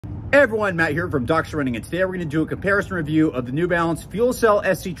Hey everyone, Matt here from Dr. Running, and today we're going to do a comparison review of the New Balance FuelCell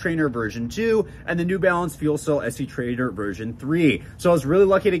SC Trainer version 2 and the New Balance FuelCell SC Trainer version 3. So I was really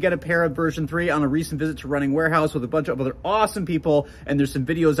lucky to get a pair of version 3 on a recent visit to Running Warehouse with a bunch of other awesome people, and there's some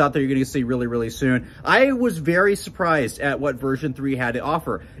videos out there you're going to see really soon. I was very surprised at what version 3 had to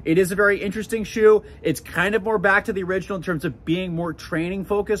offer. It is a very interesting shoe. It's kind of more back to the original in terms of being more training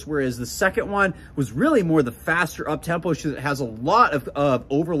focused, whereas the second one was really more the faster up-tempo shoe that has a lot of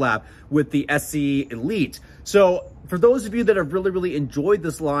overlap with the SC Elite. So for those of you that have really enjoyed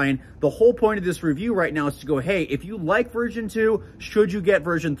this line, the whole point of this review right now is to go, hey, if you like version 2, should you get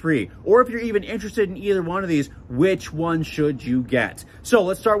version 3? Or if you're even interested in either one of these, which one should you get? So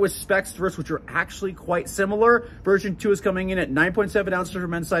let's start with specs first, which are actually quite similar. Version 2 is coming in at 9.7 ounces for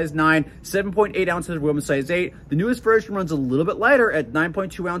men's size 9, 7.8 ounces for women's size 8. The newest version runs a little bit lighter at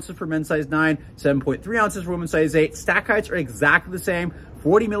 9.2 ounces for men's size 9, 7.3 ounces for women's size 8. Stack heights are exactly the same.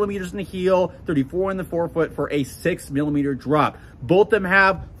 40 millimeters in the heel, 34 in the forefoot for a 6 millimeter drop. Both of them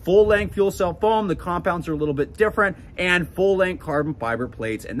have full-length fuel cell foam. The compounds are a little bit different, and full-length carbon fiber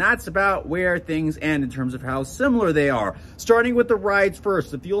plates. And that's about where things end in terms of how similar they are. Starting with the rides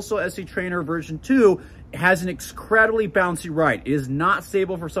first, the FuelCell SC Trainer version 2 has an incredibly bouncy ride. It is not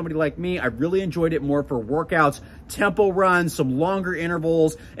stable for somebody like me. I really enjoyed it more for workouts, tempo runs, some longer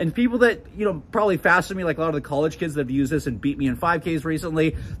intervals, and people that, you know, probably faster than me, like a lot of the college kids that have used this and beat me in 5Ks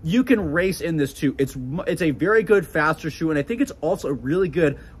recently. You can race in this too. It's a very good faster shoe, and I think it's also a really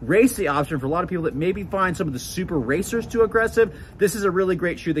good racing option for a lot of people that maybe find some of the super racers too aggressive. This is a really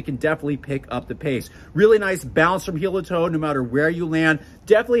great shoe that can definitely pick up the pace. Really nice bounce from heel to toe no matter where you land.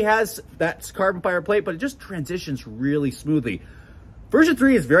 Definitely has that carbon fiber plate, but it just transitions really smoothly. Version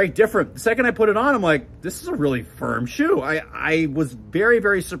 3 is very different. The second I put it on, I'm like, this is a really firm shoe. I was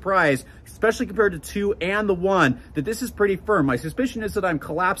very surprised, especially compared to 2 and the 1, that this is pretty firm. My suspicion is that I'm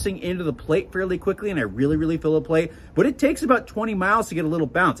collapsing into the plate fairly quickly, and I really feel the plate, but it takes about 20 miles to get a little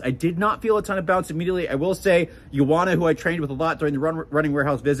bounce. I did not feel a ton of bounce immediately. I will say, Ioana, who I trained with a lot during the Running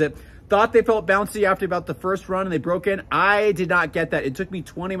Warehouse visit, thought they felt bouncy after about the first run and they broke in. I did not get that. It took me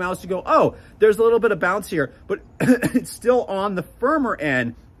 20 miles to go, oh, there's a little bit of bounce here, but it's still on the firmer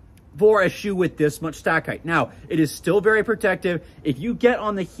end for a shoe with this much stack height. Now, it is still very protective. If you get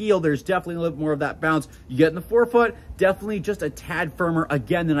on the heel, there's definitely a little bit more of that bounce. You get in the forefoot, definitely just a tad firmer,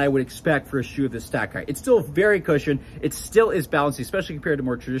 again, than I would expect for a shoe of this stack height. It's still very cushioned. It still is bouncy, especially compared to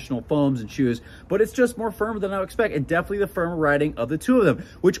more traditional foams and shoes, but it's just more firm than I would expect, and definitely the firmer riding of the two of them,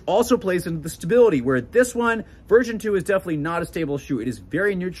 which also plays into the stability, where this one, version 2, is definitely not a stable shoe. It is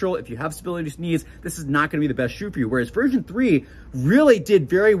very neutral. If you have stability needs, this is not going to be the best shoe for you, whereas version 3 really did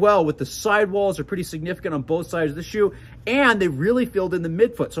very well with the sidewalls are pretty significant on both sides of the shoe, and they really filled in the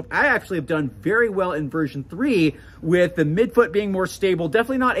midfoot. So I actually have done very well in version 3 with the midfoot being more stable.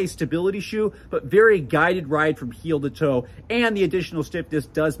 Definitely not a stability shoe, but very guided ride from heel to toe, and the additional stiffness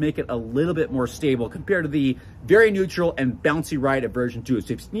does make it a little bit more stable compared to the very neutral and bouncy ride of version 2.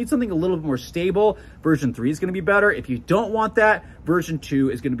 So if you need something a little bit more stable, version 3 is going to be better. If you don't want that, version 2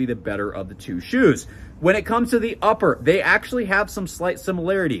 is going to be the better of the two shoes. When it comes to the upper, they actually have some slight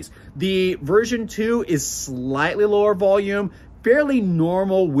similarities. The version 2 is slightly lower volume, fairly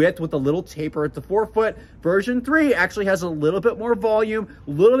normal width with a little taper at the forefoot. Version 3 actually has a little bit more volume,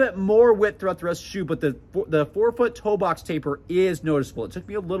 a little bit more width throughout the rest of the shoe, but the forefoot toe box taper is noticeable. It took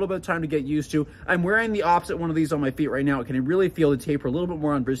me a little bit of time to get used to. I'm wearing the opposite one of these on my feet right now. I can really feel the taper a little bit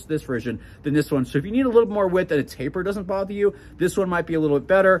more on this version than this one. So if you need a little more width and a taper doesn't bother you, this one might be a little bit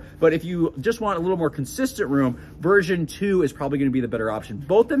better. But if you just want a little more consistent room, version 2 is probably going to be the better option.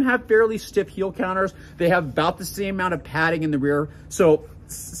 Both of them have fairly stiff heel counters. They have about the same amount of padding in the rear. So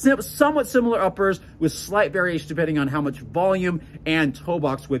somewhat similar uppers with slight variation depending on how much volume and toe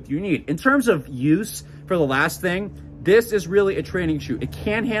box width you need. In terms of use for the last thing, this is really a training shoe. It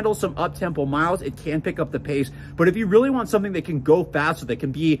can handle some up-tempo miles. It can pick up the pace. But if you really want something that can go faster, that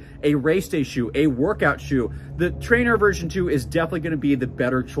can be a race day shoe, a workout shoe, the Trainer version 2 is definitely going to be the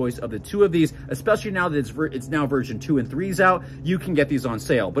better choice of the two of these, especially now that it's now version 2 and 3's out. You can get these on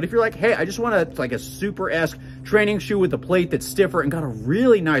sale. But if you're like, hey, I just want like a super-esque training shoe with a plate that's stiffer and got a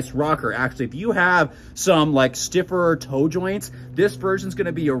really nice rocker. Actually, if you have some like stiffer toe joints, this version's going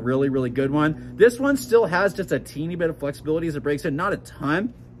to be a really good one. This one still has just a teeny bit of flexibility as it breaks in, not a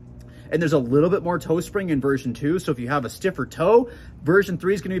ton. And there's a little bit more toe spring in version 2. So if you have a stiffer toe, version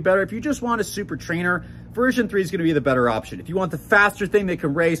 3 is going to be better. If you just want a super trainer, version 3 is going to be the better option. If you want the faster thing that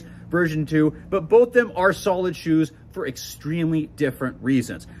can race, version 2. But both of them are solid shoes for extremely different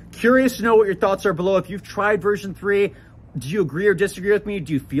reasons. Curious to know what your thoughts are below. If you've tried version 3, Do you agree or disagree with me?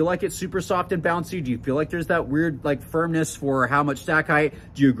 Do you feel like it's super soft and bouncy? Do you feel like there's that weird like firmness for how much stack height?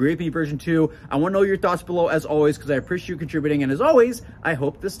 Do you agree with me version 2? I want to know your thoughts below as always, because I appreciate you contributing. And as always, I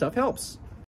hope this stuff helps.